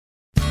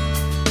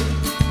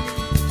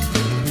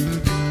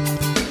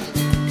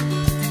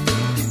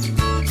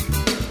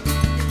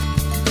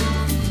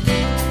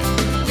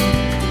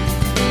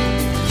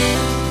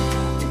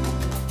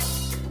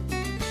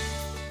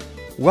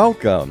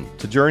Welcome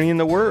to Journey in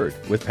the Word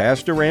with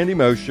Pastor Randy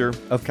Mosher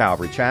of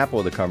Calvary Chapel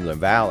of the Cumberland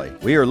Valley.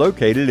 We are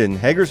located in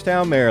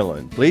Hagerstown,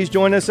 Maryland. Please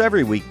join us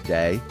every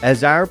weekday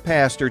as our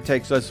pastor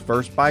takes us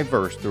verse by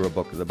verse through a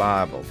book of the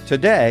Bible.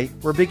 Today,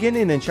 we're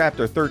beginning in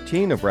chapter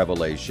 13 of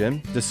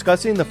Revelation,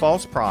 discussing the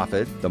false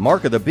prophet, the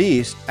mark of the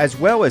beast, as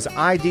well as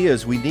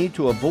ideas we need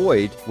to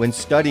avoid when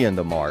studying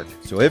the mark.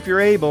 So if you're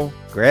able,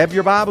 grab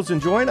your Bibles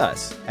and join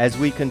us as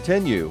we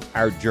continue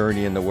our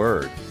journey in the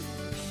Word.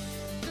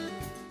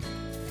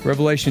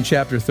 Revelation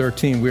chapter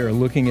 13, we are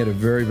looking at a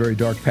very, very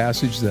dark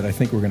passage that I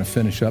think we're going to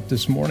finish up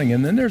this morning.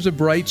 And then there's a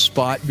bright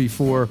spot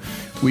before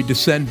we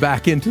descend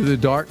back into the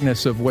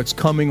darkness of what's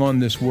coming on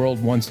this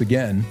world once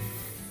again.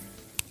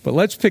 But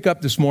let's pick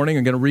up this morning.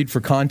 I'm going to read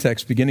for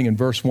context beginning in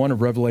verse 1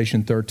 of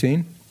Revelation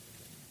 13.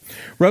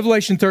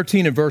 Revelation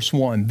 13 and verse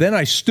 1. Then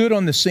I stood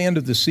on the sand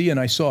of the sea, and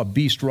I saw a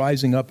beast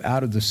rising up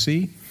out of the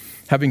sea,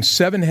 having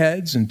 7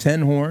 heads and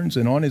 10 horns,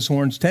 and on his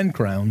horns 10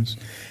 crowns,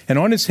 and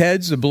on his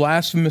heads a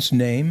blasphemous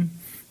name.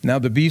 Now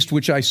the beast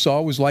which I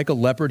saw was like a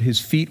leopard, his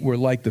feet were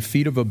like the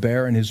feet of a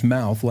bear, and his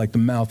mouth like the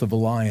mouth of a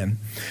lion.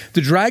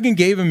 The dragon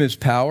gave him his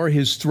power,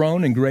 his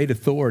throne, and great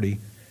authority.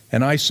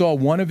 And I saw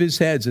one of his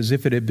heads as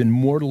if it had been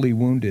mortally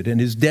wounded,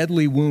 and his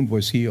deadly wound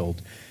was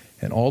healed.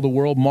 And all the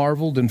world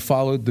marveled and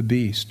followed the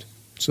beast.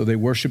 So they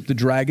worshiped the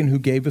dragon who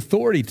gave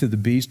authority to the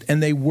beast,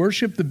 and they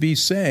worshiped the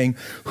beast, saying,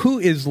 "Who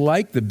is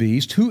like the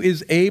beast? Who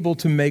is able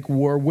to make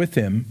war with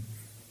him?"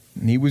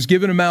 And he was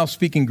given a mouth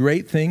speaking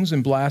great things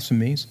and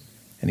blasphemies.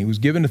 And he was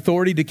given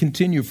authority to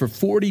continue for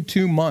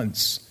 42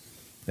 months.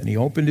 Then he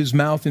opened his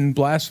mouth in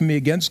blasphemy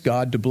against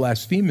God to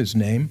blaspheme his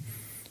name,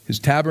 his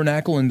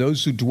tabernacle, and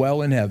those who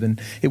dwell in heaven.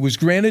 It was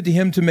granted to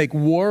him to make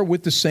war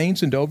with the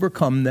saints and to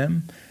overcome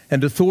them.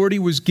 And authority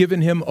was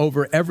given him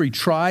over every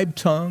tribe,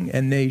 tongue,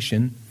 and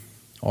nation.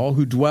 All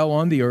who dwell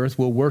on the earth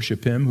will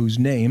worship him, whose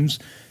names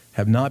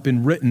have not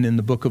been written in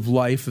the book of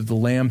life of the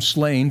Lamb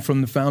slain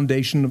from the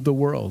foundation of the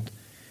world.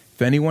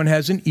 If anyone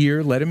has an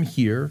ear, let him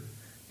hear.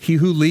 He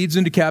who leads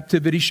into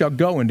captivity shall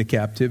go into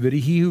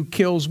captivity. He who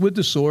kills with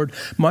the sword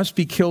must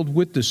be killed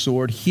with the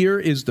sword. Here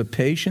is the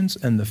patience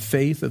and the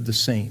faith of the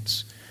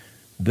saints.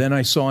 Then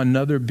I saw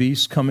another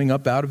beast coming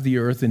up out of the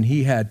earth, and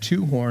he had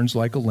 2 horns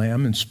like a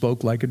lamb and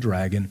spoke like a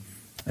dragon.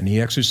 And he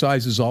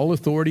exercises all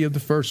authority of the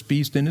first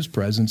beast in his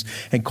presence,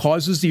 and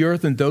causes the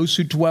earth and those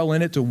who dwell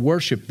in it to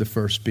worship the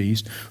first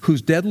beast,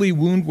 whose deadly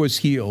wound was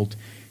healed.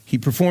 He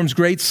performs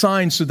great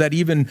signs so that he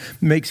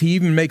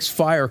even makes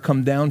fire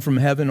come down from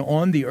heaven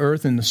on the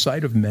earth in the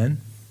sight of men.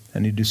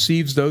 And he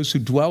deceives those who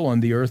dwell on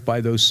the earth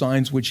by those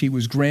signs which he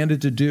was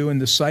granted to do in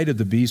the sight of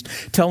the beast,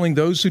 telling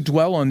those who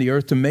dwell on the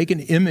earth to make an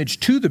image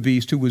to the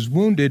beast who was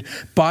wounded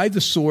by the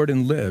sword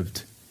and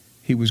lived.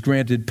 He was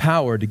granted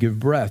power to give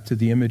breath to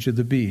the image of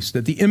the beast,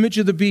 that the image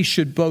of the beast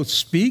should both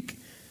speak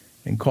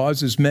and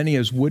cause as many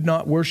as would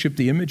not worship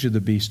the image of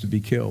the beast to be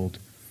killed.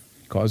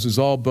 Causes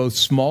all, both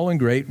small and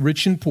great,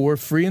 rich and poor,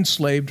 free and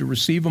slave, to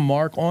receive a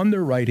mark on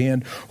their right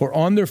hand or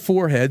on their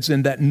foreheads,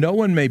 and that no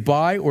one may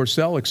buy or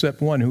sell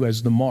except one who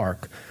has the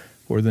mark,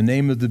 or the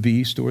name of the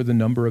beast, or the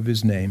number of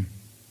his name.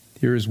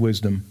 Here is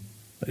wisdom.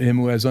 Let him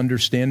who has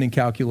understanding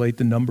calculate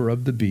the number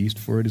of the beast,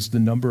 for it is the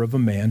number of a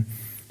man.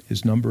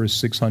 His number is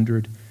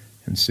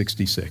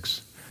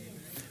 666.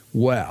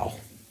 Well,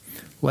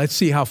 let's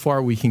see how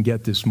far we can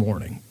get this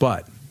morning.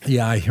 But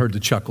yeah, I heard the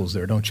chuckles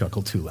there. Don't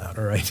chuckle too loud,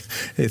 all right?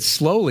 It's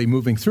slowly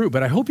moving through,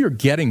 but I hope you're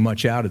getting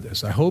much out of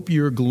this. I hope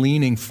you're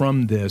gleaning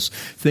from this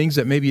things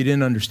that maybe you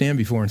didn't understand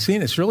before. And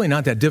seeing it's really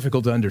not that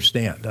difficult to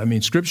understand. I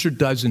mean, Scripture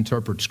does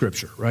interpret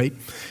Scripture, right?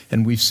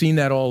 And we've seen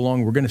that all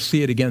along. We're going to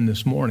see it again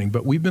this morning.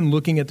 But we've been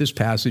looking at this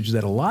passage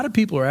that a lot of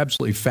people are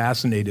absolutely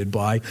fascinated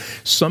by.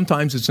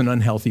 Sometimes it's an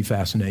unhealthy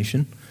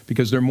fascination,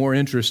 because they're more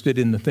interested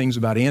in the things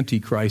about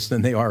Antichrist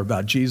than they are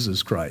about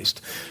Jesus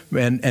Christ.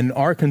 And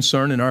our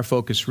concern and our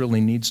focus really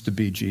needs to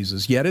be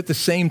Jesus. Yet at the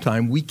same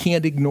time, we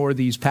can't ignore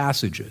these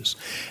passages.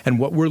 And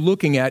what we're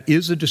looking at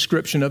is a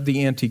description of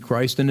the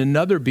Antichrist and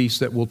another beast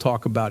that we'll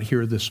talk about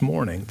here this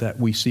morning that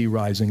we see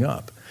rising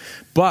up.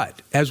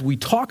 But as we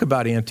talk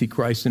about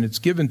Antichrist, and it's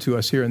given to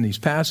us here in these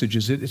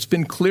passages, it's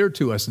been clear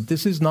to us that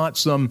this is not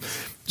some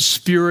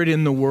spirit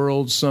in the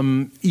world,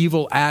 some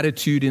evil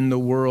attitude in the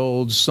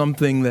world,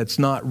 something that's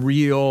not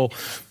real,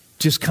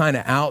 just kind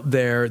of out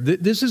there.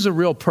 This is a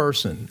real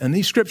person, and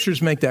these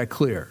scriptures make that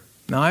clear.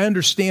 Now, I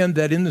understand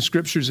that in the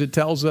scriptures it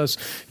tells us,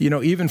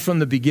 even from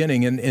the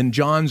beginning, in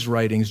John's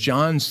writings,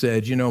 John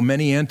said,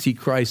 many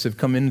antichrists have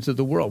come into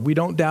the world. We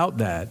don't doubt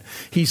that.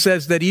 He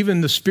says that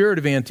even the spirit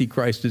of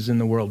Antichrist is in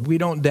the world. We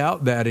don't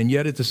doubt that, and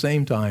yet at the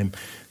same time,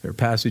 there are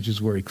passages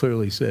where he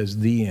clearly says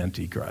the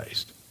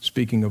Antichrist,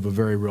 speaking of a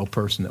very real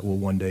person that will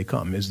one day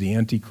come. Is the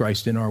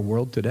Antichrist in our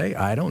world today?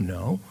 I don't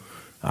know.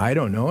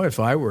 If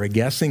I were a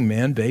guessing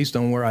man based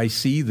on where I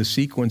see the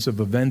sequence of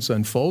events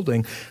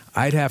unfolding,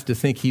 I'd have to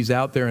think he's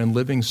out there and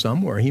living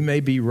somewhere. He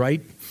may be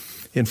right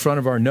in front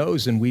of our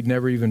nose and we'd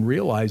never even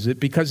realize it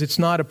because it's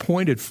not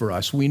appointed for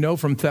us. We know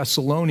from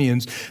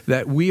Thessalonians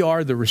that we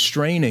are the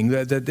restraining,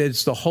 that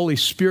it's the Holy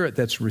Spirit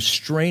that's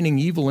restraining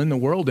evil in the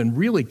world and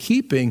really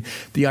keeping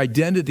the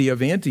identity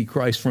of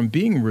Antichrist from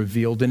being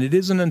revealed. And it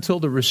isn't until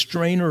the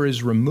restrainer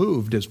is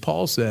removed, as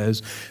Paul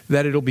says,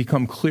 that it'll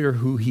become clear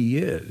who he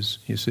is,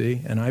 you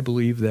see. And I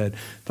believe that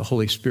the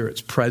Holy Spirit's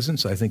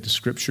presence, I think the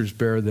scriptures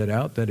bear that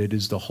out, that it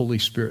is the Holy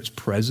Spirit's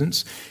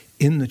presence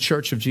in the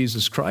church of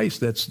Jesus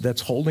Christ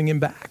that's holding him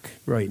back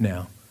right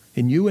now.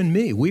 And you and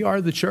me, we are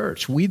the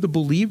church. We, the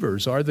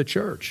believers, are the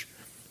church.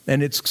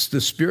 And it's the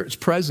Spirit's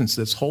presence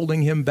that's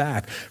holding him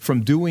back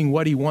from doing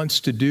what he wants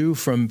to do,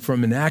 from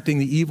enacting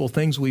the evil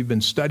things we've been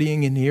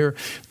studying in here,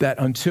 that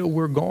until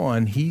we're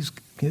gone, his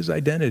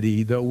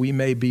identity, though we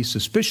may be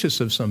suspicious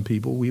of some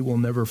people, we will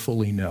never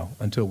fully know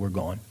until we're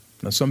gone.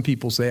 Now, some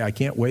people say, I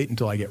can't wait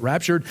until I get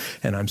raptured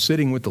and I'm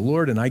sitting with the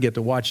Lord and I get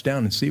to watch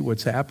down and see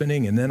what's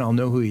happening and then I'll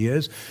know who he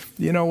is.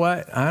 You know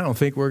what? I don't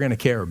think we're going to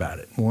care about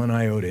it one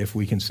iota if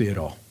we can see it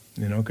all,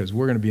 because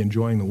we're going to be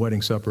enjoying the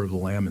wedding supper of the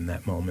Lamb in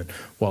that moment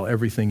while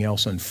everything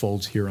else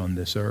unfolds here on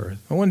this earth.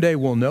 And one day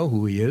we'll know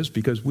who he is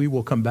because we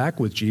will come back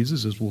with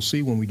Jesus, as we'll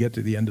see when we get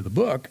to the end of the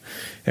book,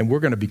 and we're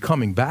going to be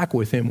coming back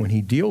with him when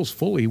he deals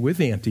fully with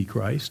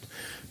Antichrist.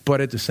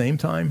 But at the same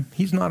time,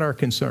 he's not our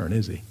concern,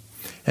 is he?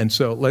 And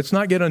so let's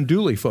not get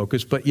unduly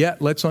focused, but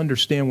yet let's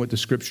understand what the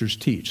scriptures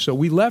teach. So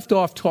we left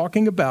off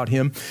talking about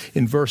him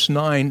in verse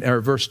 10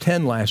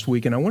 last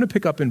week, and I want to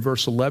pick up in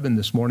verse 11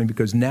 this morning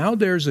because now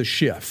there's a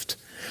shift.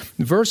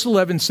 Verse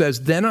 11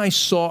 says, "Then I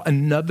saw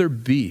another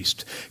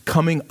beast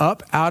coming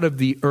up out of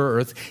the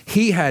earth.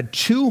 He had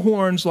 2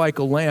 horns like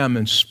a lamb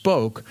and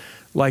spoke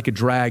like a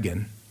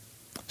dragon."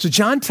 So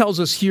John tells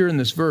us here in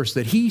this verse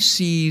that he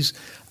sees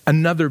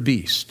another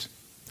beast.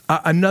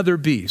 Another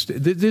beast.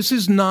 This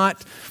is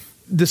not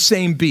the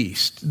same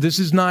beast. This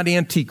is not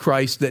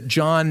Antichrist that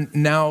John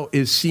now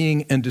is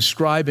seeing and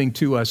describing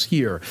to us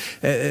here.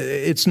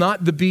 It's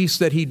not the beast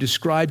that he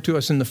described to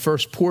us in the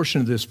first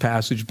portion of this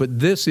passage, but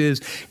this is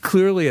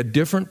clearly a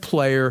different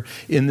player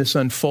in this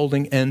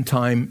unfolding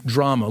end-time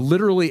drama.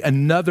 Literally,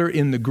 another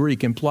in the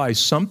Greek implies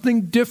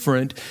something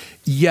different,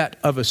 yet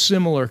of a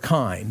similar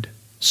kind.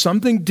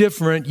 Something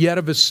different, yet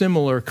of a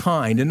similar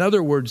kind. In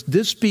other words,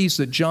 this beast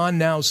that John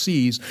now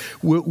sees,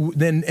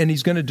 and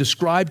he's going to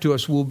describe to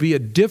us, will be a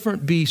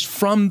different beast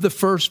from the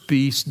first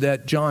beast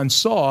that John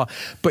saw,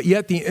 but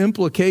yet the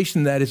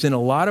implication that is in a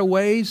lot of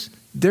ways,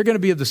 they're going to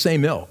be of the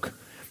same ilk.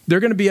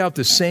 They're going to be out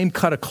the same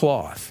cut of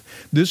cloth.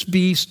 This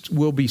beast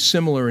will be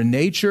similar in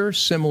nature,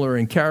 similar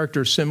in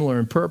character, similar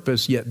in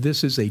purpose, yet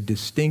this is a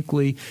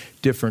distinctly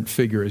different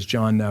figure, as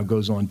John now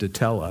goes on to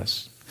tell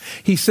us.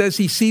 He says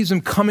he sees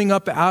him coming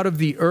up out of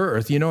the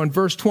earth. In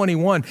verse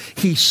 21,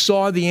 he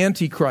saw the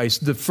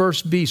Antichrist, the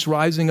first beast,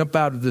 rising up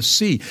out of the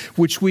sea,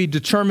 which we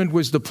determined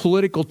was the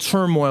political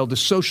turmoil, the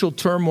social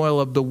turmoil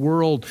of the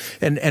world,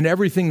 and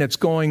everything that's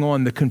going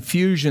on, the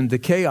confusion, the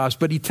chaos.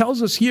 But he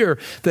tells us here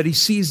that he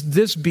sees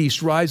this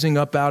beast rising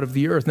up out of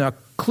the earth. Now,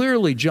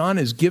 clearly, John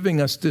is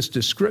giving us this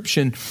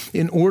description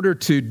in order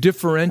to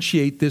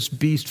differentiate this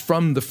beast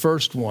from the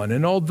first one.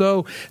 And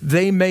although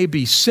they may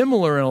be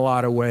similar in a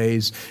lot of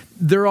ways,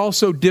 they're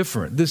also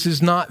different. This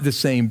is not the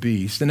same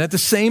beast. And at the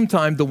same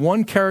time, the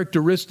one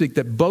characteristic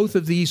that both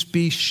of these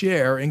beasts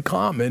share in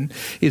common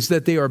is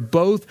that they are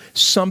both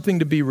something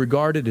to be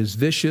regarded as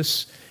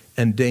vicious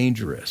and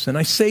dangerous. And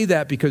I say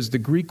that because the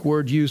Greek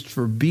word used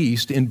for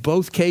beast in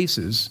both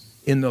cases,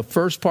 in the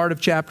first part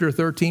of chapter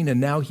 13 and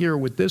now here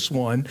with this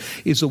one,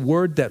 is a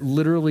word that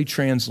literally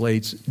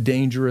translates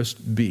dangerous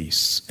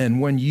beasts.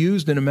 And when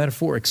used in a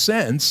metaphoric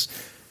sense,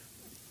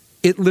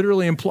 it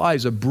literally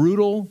implies a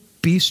brutal,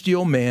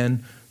 bestial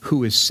man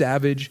who is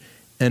savage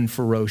and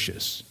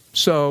ferocious.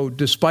 So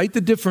despite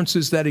the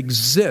differences that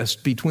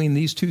exist between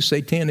these two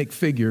satanic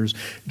figures,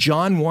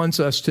 John wants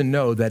us to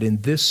know that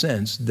in this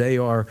sense, they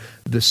are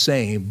the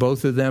same.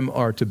 Both of them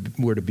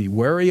we're to be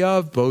wary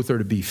of, both are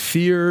to be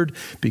feared,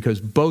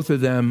 because both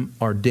of them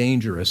are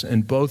dangerous,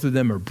 and both of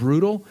them are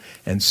brutal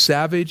and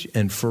savage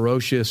and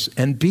ferocious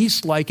and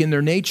beast-like in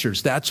their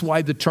natures. That's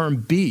why the term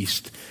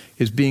beast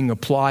is being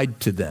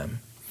applied to them.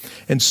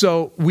 And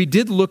so we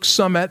did look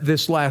some at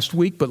this last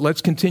week, but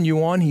let's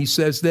continue on. He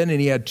says then,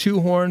 and he had 2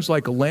 horns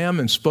like a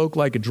lamb and spoke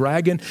like a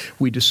dragon.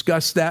 We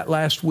discussed that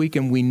last week,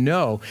 and we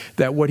know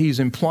that what he's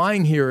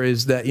implying here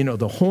is that,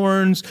 the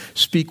horns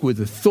speak with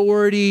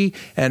authority,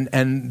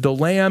 and the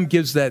lamb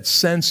gives that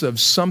sense of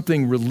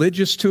something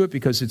religious to it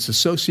because it's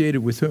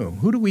associated with whom?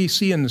 Who do we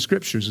see in the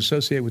scriptures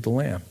associated with the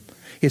lamb?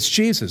 It's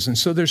Jesus. And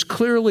so there's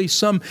clearly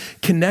some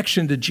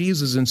connection to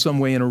Jesus in some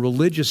way in a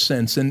religious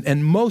sense.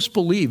 And most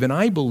believe, and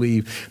I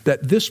believe,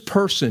 that this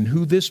person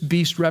who this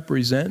beast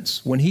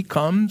represents, when he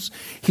comes,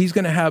 he's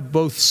going to have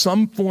both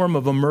some form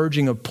of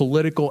emerging of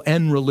political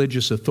and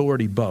religious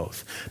authority,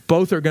 both.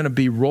 Both are going to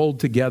be rolled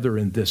together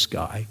in this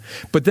guy.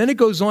 But then it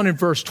goes on in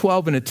verse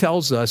 12, and it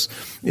tells us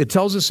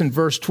in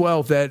verse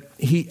 12 that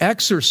he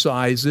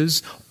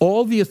exercises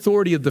all the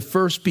authority of the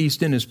first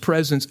beast in his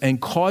presence and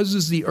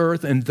causes the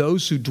earth and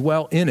those who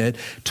dwell in it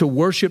to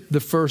worship the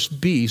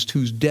first beast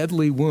whose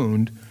deadly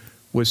wound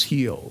was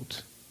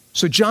healed.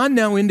 So John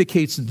now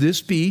indicates that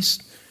this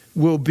beast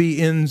will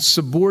be in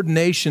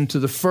subordination to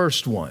the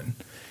first one.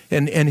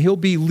 And he'll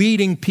be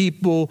leading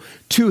people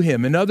to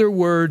him. In other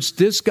words,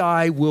 this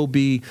guy will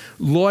be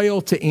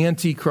loyal to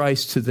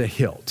Antichrist to the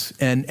hilt.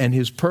 And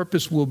his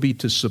purpose will be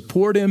to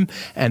support him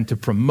and to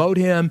promote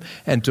him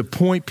and to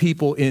point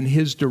people in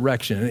his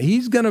direction. And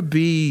he's going to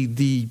be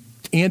the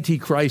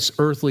Antichrist's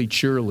earthly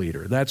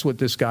cheerleader. That's what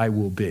this guy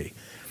will be.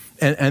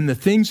 And the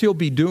things he'll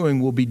be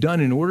doing will be done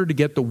in order to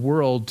get the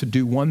world to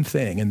do one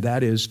thing, and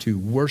that is to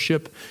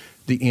worship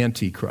the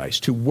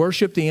Antichrist, to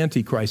worship the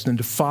Antichrist and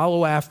to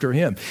follow after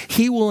him.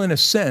 He will, in a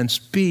sense,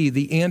 be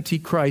the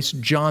Antichrist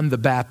John the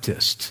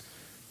Baptist.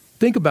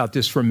 Think about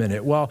this for a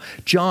minute. Well,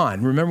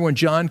 John, remember when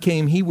John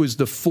came, he was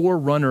the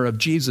forerunner of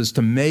Jesus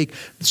to make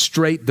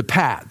straight the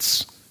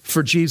paths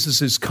for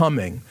Jesus'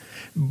 coming,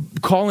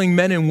 calling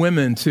men and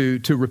women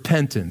to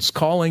repentance,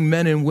 calling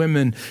men and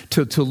women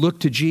to look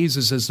to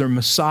Jesus as their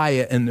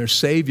Messiah and their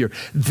Savior.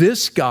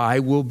 This guy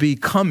will be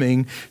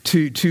coming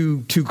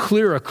to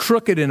clear a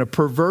crooked and a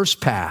perverse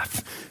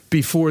path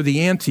before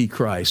the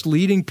Antichrist,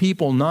 leading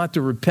people not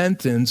to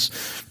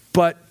repentance,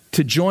 but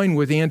to join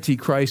with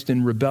Antichrist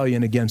in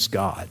rebellion against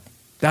God.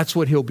 That's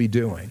what he'll be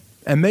doing.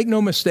 And make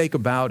no mistake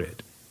about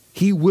it,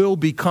 he will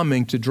be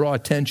coming to draw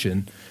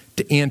attention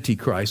to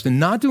Antichrist,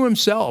 and not to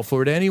himself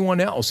or to anyone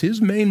else.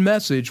 His main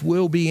message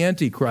will be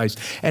Antichrist.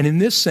 And in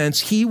this sense,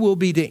 he will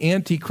be to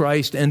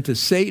Antichrist and to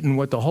Satan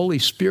what the Holy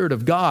Spirit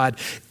of God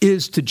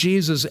is to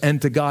Jesus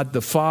and to God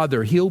the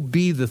Father. He'll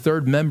be the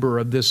third member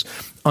of this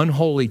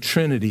unholy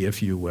Trinity,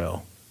 if you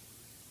will.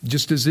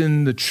 Just as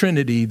in the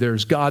Trinity,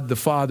 there's God the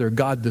Father,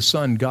 God the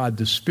Son, God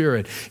the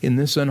Spirit. In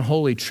this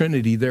unholy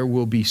Trinity, there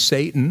will be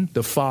Satan,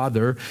 the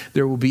Father,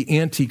 there will be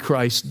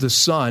Antichrist, the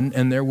Son,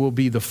 and there will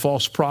be the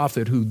false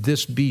prophet who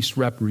this beast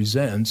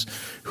represents,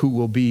 who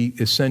will be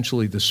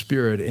essentially the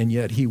Spirit, and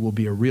yet he will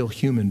be a real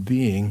human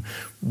being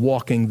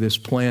walking this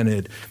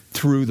planet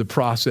through the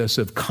process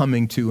of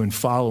coming to and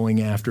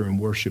following after and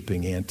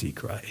worshiping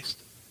Antichrist.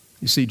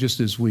 You see, just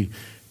as we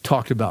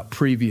talked about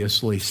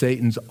previously,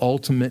 Satan's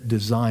ultimate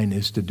design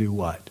is to do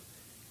what?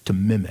 To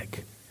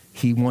mimic.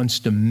 He wants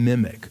to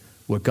mimic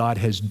what God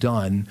has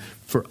done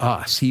for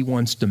us. He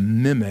wants to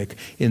mimic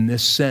in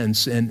this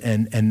sense,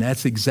 and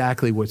that's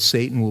exactly what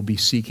Satan will be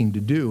seeking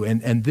to do.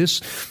 And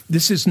this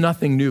is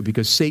nothing new,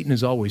 because Satan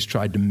has always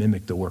tried to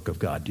mimic the work of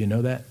God. Do you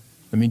know that?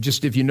 I mean,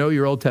 just if you know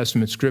your Old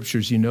Testament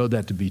scriptures, you know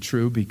that to be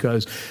true,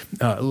 because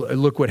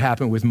look what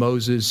happened with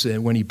Moses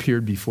when he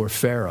appeared before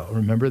Pharaoh.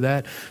 Remember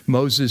that?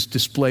 Moses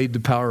displayed the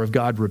power of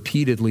God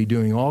repeatedly,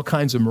 doing all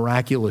kinds of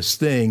miraculous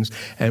things.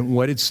 And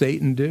what did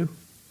Satan do?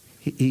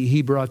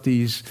 He brought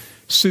these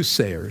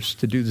soothsayers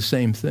to do the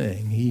same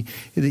thing.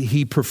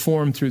 He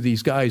performed through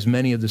these guys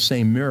many of the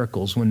same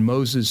miracles. When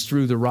Moses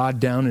threw the rod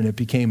down and it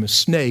became a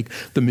snake,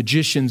 the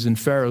magicians in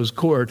Pharaoh's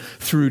court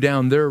threw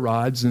down their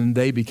rods and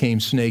they became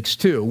snakes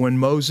too. When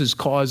Moses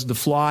caused the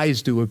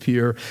flies to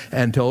appear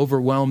and to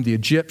overwhelm the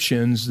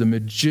Egyptians, the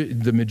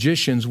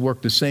magicians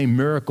worked the same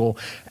miracle,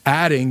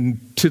 adding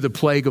to the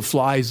plague of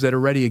flies that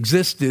already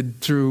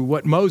existed through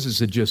what Moses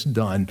had just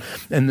done.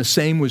 And the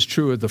same was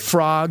true of the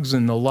frogs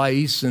and the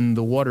lice, and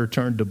the water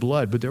turned to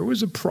blood. But there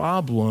was a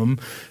problem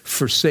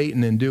for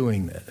Satan in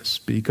doing this,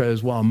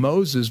 because while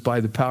Moses, by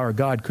the power of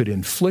God, could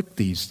inflict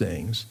these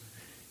things,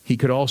 he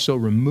could also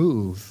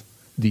remove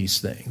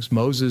these things.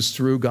 Moses,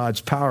 through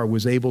God's power,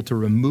 was able to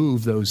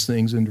remove those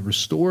things and to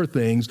restore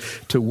things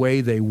to the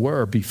way they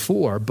were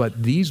before.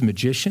 But these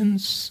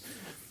magicians,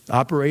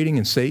 operating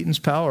in Satan's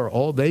power,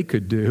 all they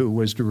could do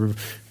was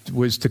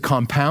to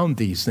compound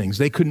these things.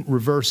 They couldn't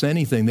reverse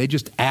anything. They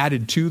just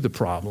added to the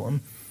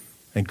problem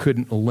and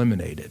couldn't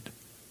eliminate it.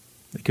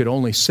 They could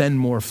only send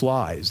more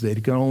flies. They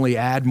could only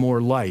add more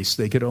lice.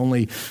 They could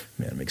only,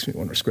 man, it makes me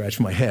want to scratch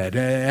my head,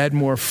 add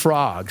more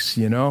frogs,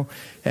 you know,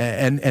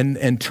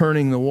 and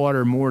turning the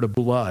water more to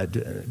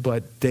blood.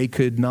 But they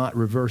could not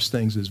reverse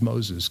things as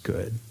Moses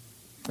could.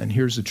 And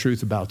here's the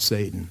truth about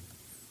Satan.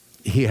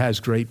 He has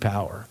great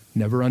power.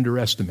 Never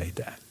underestimate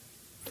that.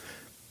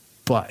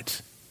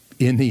 But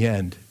in the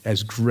end,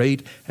 as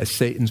great as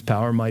Satan's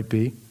power might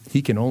be,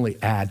 he can only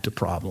add to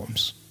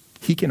problems.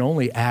 He can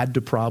only add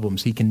to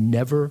problems. He can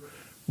never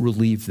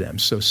relieve them.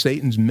 So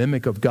Satan's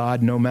mimic of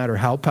God, no matter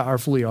how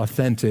powerfully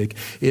authentic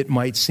it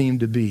might seem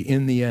to be,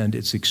 in the end,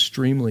 it's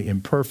extremely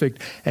imperfect,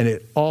 and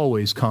it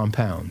always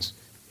compounds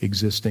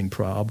existing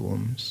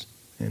problems.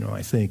 You know,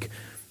 I think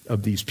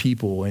of these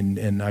people,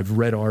 and I've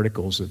read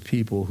articles of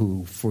people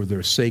who, for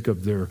the sake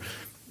of their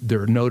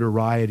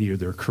notoriety or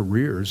their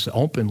careers,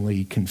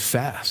 openly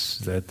confess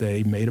that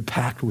they made a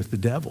pact with the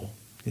devil,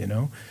 you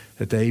know,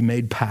 that they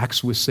made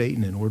pacts with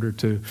Satan in order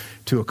to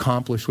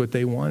accomplish what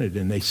they wanted,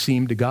 and they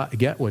seem to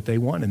get what they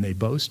want, and they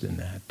boast in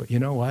that. But you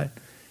know what?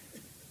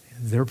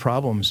 Their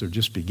problems are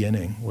just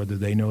beginning, whether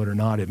they know it or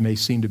not. It may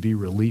seem to be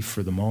relief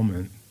for the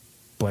moment,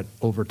 but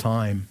over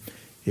time,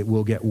 it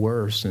will get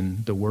worse,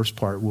 and the worst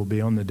part will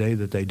be on the day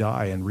that they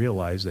die and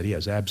realize that he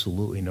has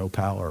absolutely no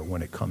power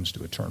when it comes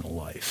to eternal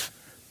life.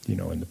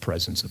 in the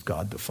presence of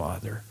God the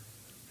Father.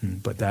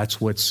 But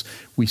that's what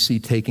we see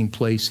taking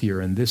place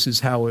here. And this is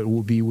how it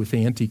will be with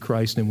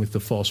Antichrist and with the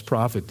false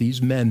prophet.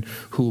 These men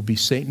who will be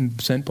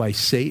sent by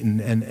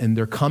Satan, and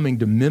they're coming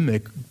to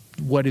mimic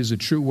what is a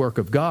true work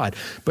of God.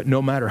 But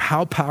no matter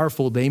how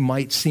powerful they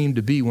might seem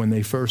to be when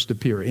they first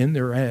appear, in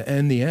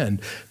the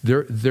end,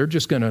 they're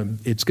just going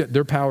to,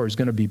 their power is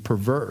going to be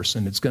perverse,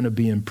 and it's going to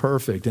be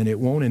imperfect, and it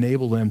won't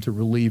enable them to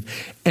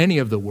relieve any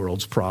of the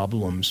world's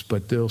problems,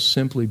 but they'll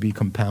simply be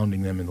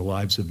compounding them in the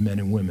lives of men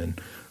and women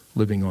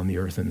living on the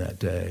earth in that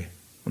day.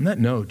 On that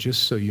note,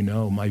 just so you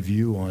know, my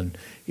view on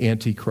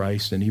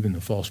Antichrist and even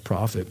the false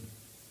prophet,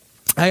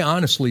 I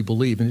honestly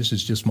believe, and this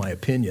is just my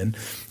opinion,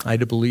 I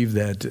believe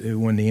that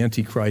when the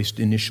Antichrist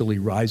initially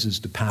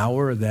rises to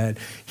power, that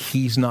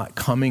he's not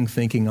coming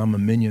thinking I'm a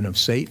minion of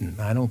Satan.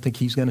 I don't think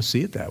he's going to see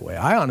it that way.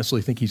 I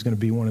honestly think he's going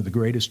to be one of the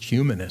greatest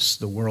humanists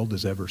the world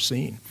has ever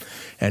seen.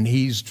 And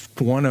he's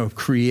want to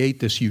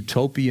create this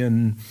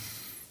utopian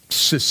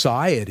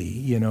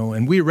society,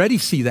 and we already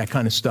see that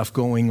kind of stuff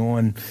going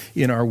on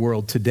in our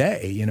world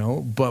today,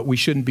 but we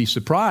shouldn't be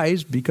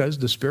surprised because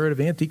the spirit of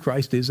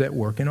Antichrist is at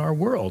work in our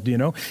world,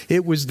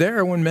 It was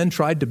there when men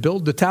tried to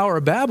build the Tower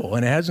of Babel,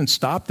 and it hasn't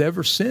stopped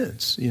ever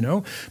since,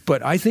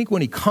 But I think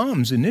when he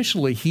comes,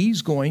 initially,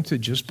 he's going to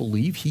just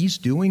believe he's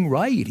doing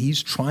right.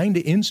 He's trying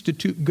to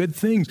institute good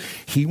things.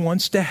 He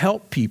wants to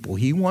help people.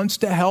 He wants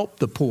to help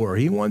the poor.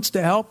 He wants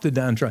to help the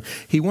downtrodden.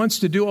 He wants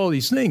to do all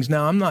these things.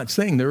 Now, I'm not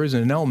saying there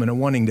isn't an element of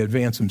wanting to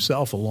advance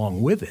himself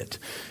along with it.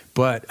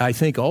 But I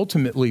think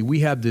ultimately we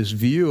have this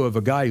view of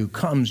a guy who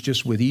comes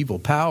just with evil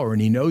power,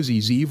 and he knows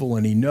he's evil,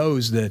 and he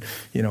knows that,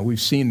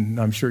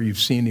 I'm sure you've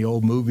seen the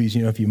old movies,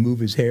 if you move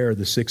his hair,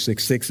 the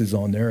 666 is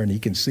on there and he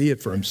can see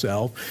it for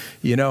himself,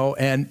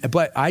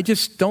 but I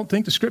just don't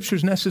think the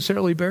scriptures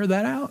necessarily bear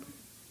that out.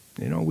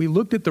 We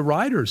looked at the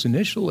riders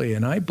initially,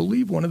 and I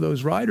believe one of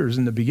those riders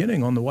in the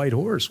beginning on the white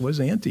horse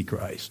was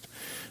Antichrist.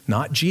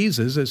 Not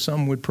Jesus, as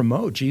some would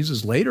promote.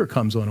 Jesus later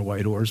comes on a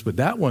white horse, but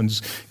that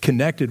one's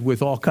connected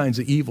with all kinds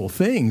of evil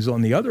things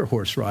on the other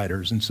horse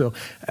riders. And so,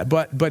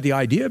 but the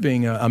idea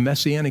being a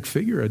messianic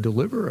figure, a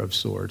deliverer of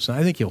sorts, and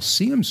I think he'll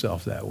see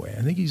himself that way.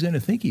 I think he's going to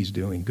think he's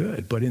doing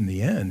good, but in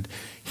the end,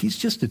 he's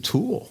just a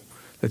tool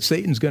that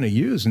Satan's going to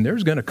use. And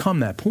there's going to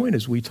come that point,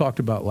 as we talked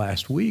about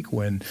last week,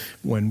 when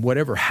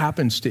whatever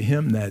happens to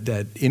him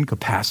that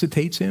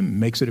incapacitates him,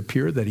 makes it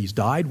appear that he's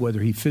died, whether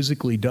he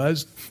physically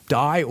does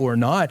die or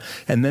not,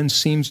 and then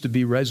seems to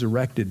be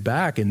resurrected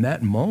back. In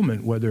that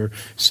moment, whether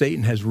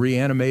Satan has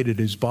reanimated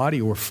his body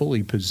or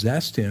fully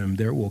possessed him,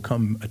 there will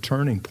come a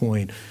turning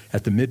point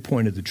at the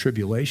midpoint of the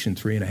tribulation,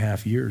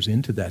 3.5 years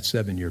into that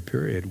 7-year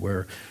period,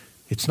 where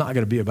it's not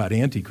going to be about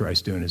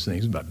Antichrist doing his thing.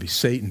 It's about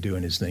Satan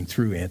doing his thing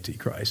through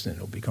Antichrist, and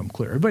it'll become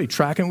clear. Everybody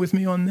tracking with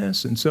me on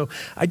this? And so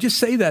I just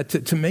say that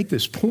to make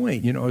this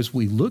point, as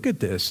we look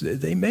at this,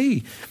 they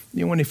may,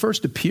 when they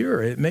first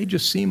appear, it may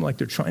just seem like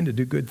they're trying to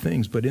do good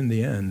things, but in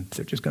the end,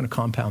 they're just going to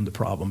compound the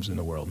problems in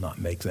the world, not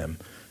make them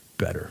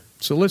better.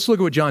 So let's look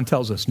at what John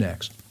tells us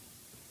next.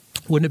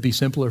 Wouldn't it be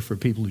simpler for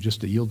people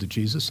just to yield to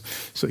Jesus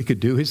so he could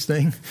do his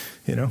thing?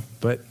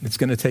 But it's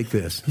going to take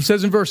this. He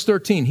says in verse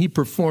 13, he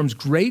performs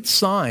great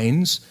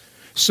signs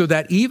so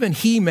that even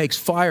he makes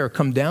fire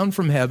come down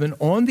from heaven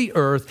on the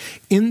earth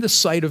in the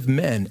sight of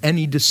men. And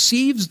he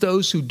deceives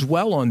those who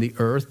dwell on the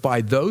earth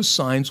by those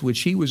signs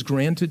which he was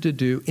granted to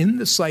do in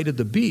the sight of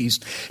the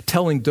beast,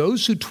 telling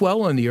those who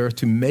dwell on the earth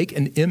to make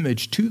an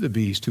image to the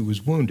beast who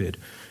was wounded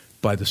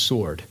by the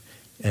sword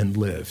and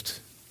lived.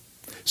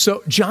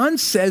 So John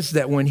says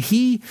that when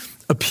he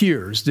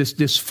appears,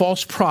 this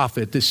false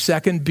prophet, this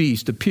second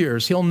beast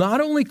appears, he'll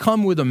not only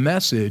come with a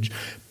message,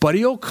 but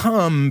he'll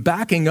come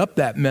backing up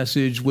that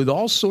message with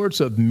all sorts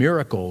of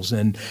miracles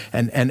and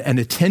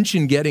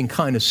attention-getting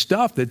kind of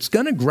stuff that's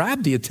going to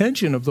grab the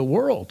attention of the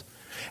world.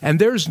 And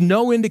there's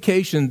no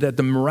indication that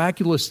the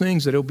miraculous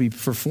things that he'll be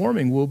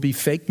performing will be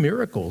fake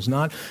miracles,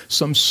 not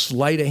some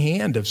sleight of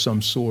hand of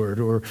some sort,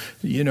 or,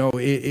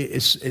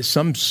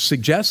 some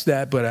suggest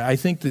that, but I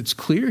think that's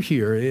clear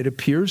here. It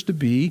appears to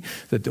be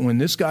that when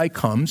this guy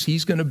comes,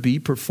 he's going to be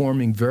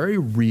performing very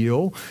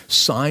real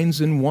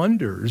signs and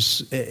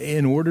wonders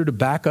in order to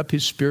back up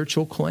his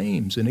spiritual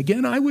claims. And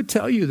again, I would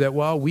tell you that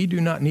while we do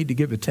not need to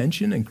give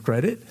attention and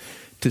credit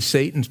to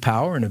Satan's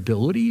power and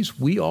abilities,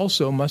 we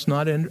also must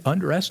not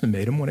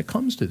underestimate him when it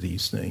comes to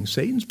these things.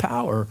 Satan's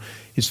power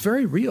is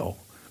very real.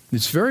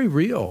 It's very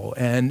real.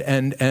 And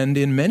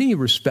in many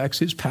respects,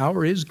 his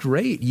power is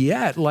great.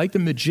 Yet, like the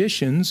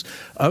magicians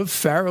of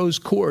Pharaoh's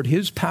court,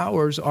 his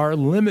powers are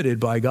limited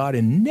by God,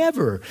 and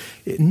never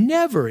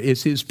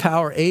is his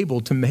power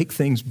able to make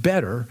things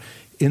better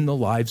in the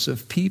lives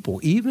of people.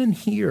 Even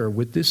here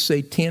with this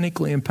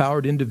satanically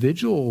empowered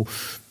individual,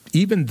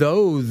 even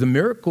though the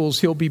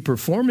miracles he'll be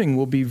performing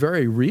will be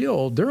very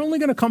real, they're only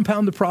going to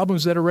compound the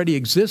problems that already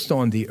exist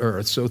on the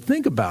earth. So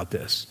think about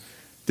this.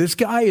 This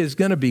guy is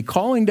going to be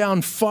calling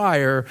down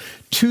fire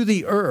to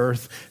the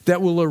earth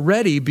that will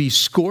already be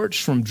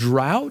scorched from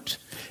drought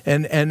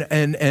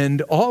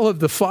and all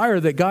of the fire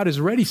that God has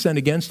already sent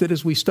against it,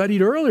 as we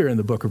studied earlier in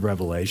the book of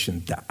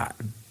Revelation.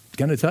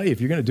 going to tell you,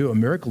 if you're going to do a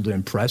miracle to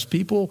impress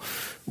people,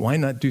 why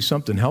not do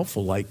something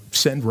helpful like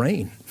send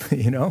rain,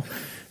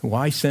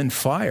 Why send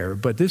fire?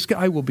 But this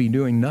guy will be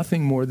doing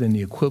nothing more than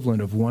the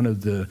equivalent of one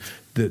of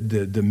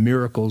the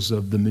miracles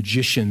of the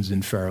magicians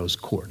in Pharaoh's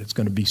court. It's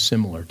going to be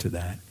similar to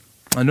that.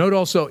 I note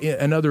also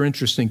another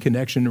interesting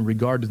connection in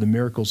regard to the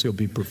miracles he'll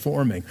be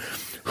performing.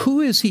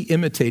 Who is he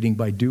imitating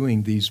by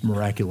doing these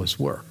miraculous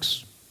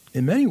works?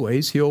 In many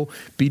ways, he'll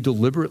be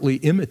deliberately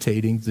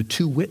imitating the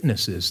two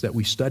witnesses that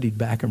we studied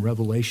back in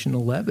Revelation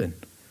 11.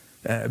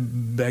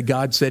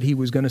 God said he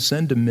was going to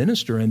send to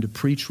minister and to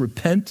preach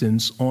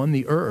repentance on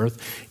the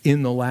earth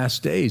in the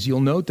last days.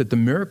 You'll note that the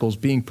miracles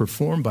being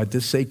performed by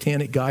this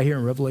satanic guy here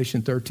in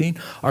Revelation 13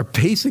 are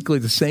basically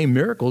the same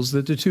miracles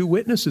that the two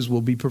witnesses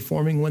will be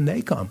performing when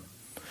they come.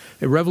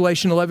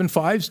 Revelation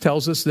 11:5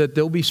 tells us that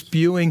they'll be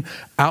spewing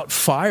out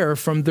fire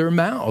from their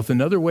mouth.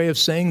 Another way of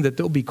saying that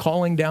they'll be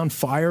calling down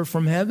fire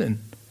from heaven.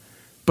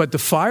 But the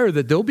fire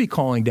that they'll be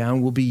calling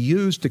down will be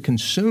used to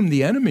consume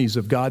the enemies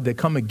of God that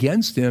come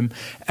against him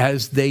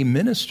as they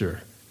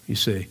minister, you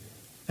see.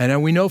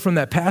 And we know from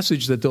that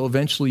passage that they'll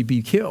eventually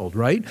be killed,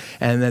 right?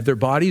 And that their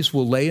bodies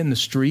will lay in the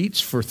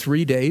streets for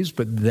 3 days,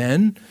 but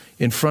then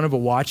in front of a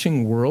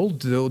watching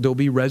world, they'll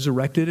be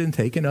resurrected and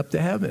taken up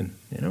to heaven.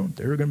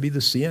 They're going to be the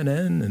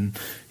CNN and,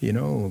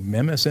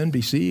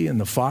 MSNBC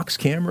and the Fox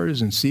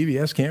cameras and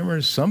CBS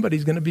cameras.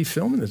 Somebody's going to be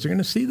filming this. They're going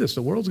to see this.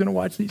 The world's going to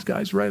watch these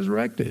guys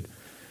resurrected.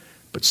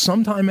 But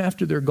sometime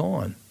after they're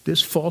gone,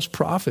 this false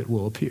prophet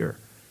will appear.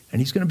 And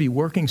he's going to be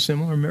working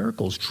similar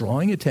miracles,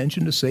 drawing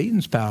attention to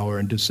Satan's power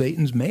and to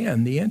Satan's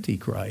man, the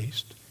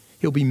Antichrist.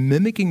 He'll be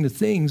mimicking the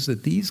things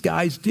that these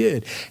guys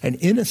did. And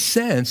in a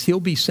sense, he'll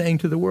be saying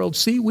to the world,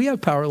 see, we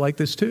have power like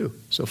this too,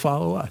 so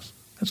follow us.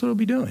 That's what he'll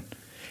be doing.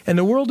 And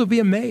the world will be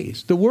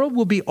amazed. The world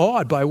will be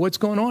awed by what's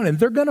going on. And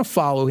they're going to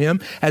follow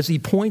him as he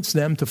points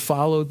them to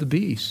follow the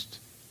beast.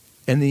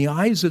 In the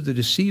eyes of the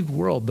deceived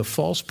world, the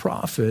false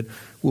prophet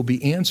will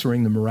be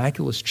answering the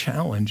miraculous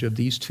challenge of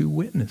these two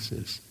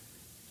witnesses.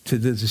 To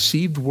the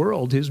deceived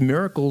world, his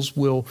miracles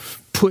will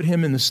put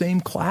him in the same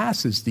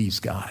class as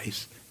these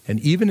guys. And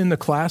even in the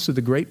class of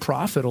the great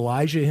prophet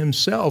Elijah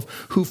himself,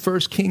 who 1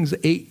 Kings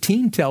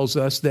 18 tells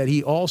us that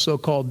he also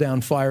called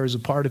down fire as a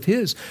part of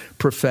his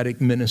prophetic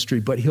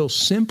ministry. But he'll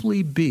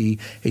simply be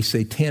a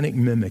satanic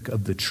mimic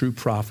of the true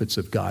prophets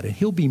of God. And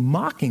he'll be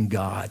mocking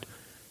God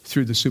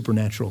through the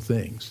supernatural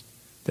things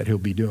that he'll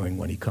be doing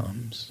when he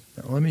comes.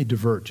 Now, let me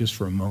divert just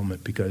for a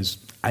moment because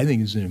I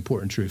think it's an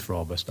important truth for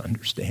all of us to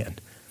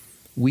understand.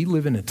 We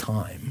live in a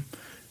time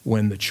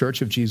when the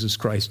Church of Jesus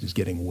Christ is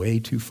getting way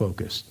too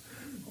focused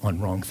on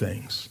wrong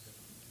things.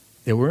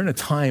 And we're in a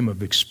time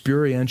of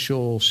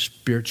experiential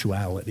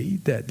spirituality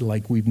that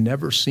like we've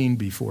never seen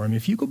before. I mean,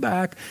 if you go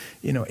back,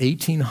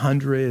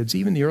 1800s,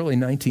 even the early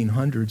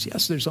 1900s,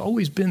 yes, there's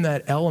always been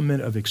that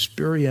element of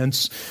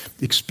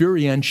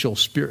experiential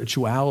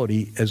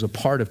spirituality as a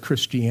part of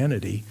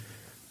Christianity,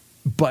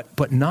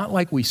 but not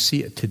like we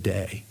see it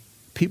today.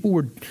 People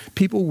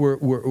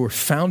were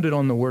founded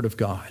on the Word of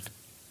God.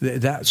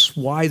 That's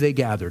why they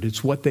gathered.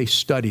 It's what they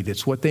studied.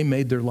 It's what they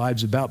made their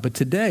lives about. But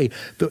today,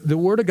 the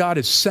Word of God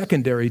is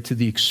secondary to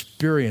the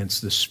experience,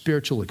 the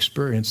spiritual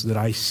experience that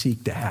I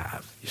seek to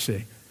have, you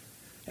see.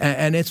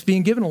 And it's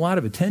being given a lot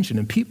of attention.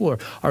 And people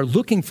are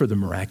looking for the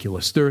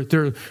miraculous.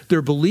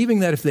 They're believing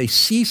that if they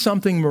see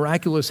something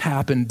miraculous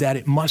happen, that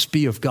it must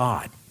be of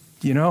God.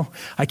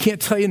 I can't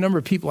tell you a number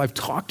of people I've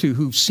talked to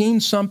who've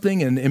seen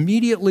something and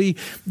immediately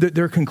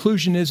their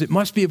conclusion is it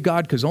must be of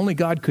God because only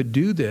God could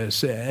do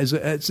this, as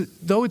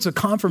though it's a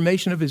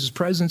confirmation of his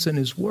presence and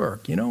his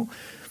work.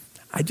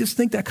 I just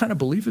think that kind of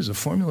belief is a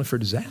formula for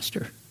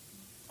disaster.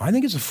 I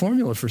think it's a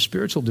formula for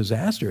spiritual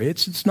disaster.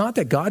 It's not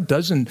that God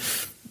doesn't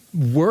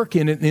work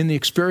in the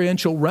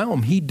experiential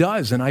realm. He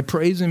does, and I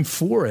praise him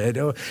for it.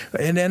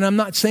 And I'm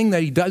not saying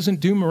that he doesn't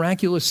do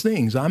miraculous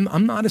things.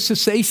 I'm not a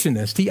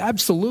cessationist. He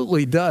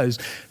absolutely does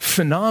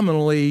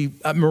phenomenally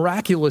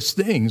miraculous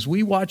things.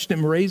 We watched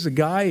him raise a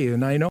guy,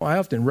 and I know I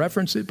often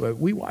reference it, but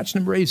we watched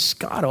him raise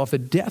Scott off a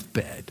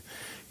deathbed.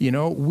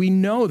 We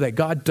know that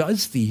God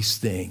does these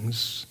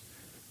things.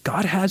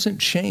 God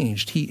hasn't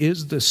changed. He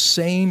is the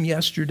same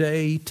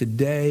yesterday,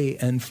 today,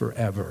 and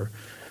forever.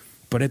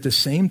 But at the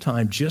same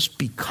time, just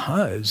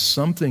because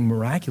something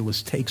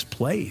miraculous takes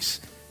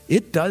place,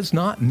 it does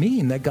not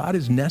mean that God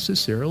is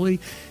necessarily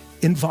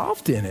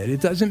involved in it. It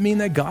doesn't mean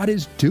that God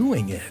is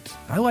doing it.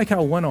 I like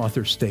how one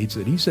author states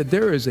it. He said,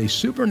 there is a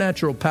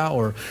supernatural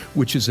power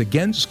which is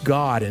against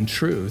God and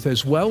truth,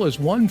 as well as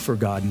one for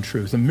God and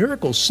truth. A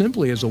miracle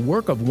simply as a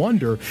work of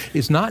wonder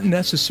is not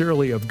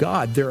necessarily of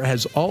God. There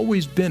has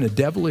always been a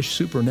devilish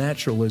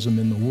supernaturalism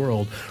in the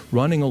world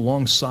running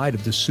alongside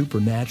of the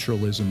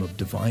supernaturalism of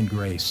divine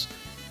grace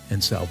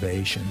and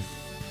salvation.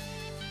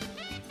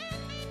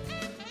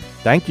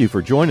 Thank you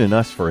for joining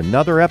us for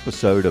another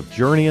episode of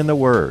Journey in the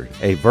Word,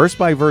 a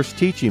verse-by-verse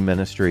teaching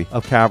ministry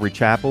of Calvary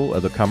Chapel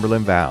of the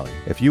Cumberland Valley.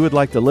 If you would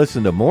like to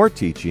listen to more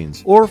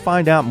teachings or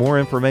find out more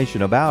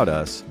information about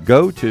us,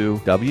 go to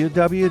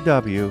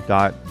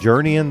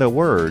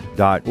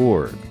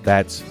www.journeyintheword.org.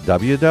 That's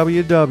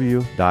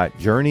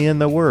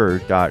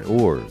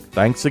www.journeyintheword.org.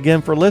 Thanks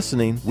again for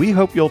listening. We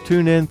hope you'll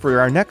tune in for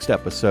our next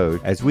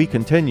episode as we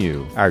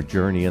continue our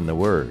journey in the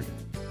Word.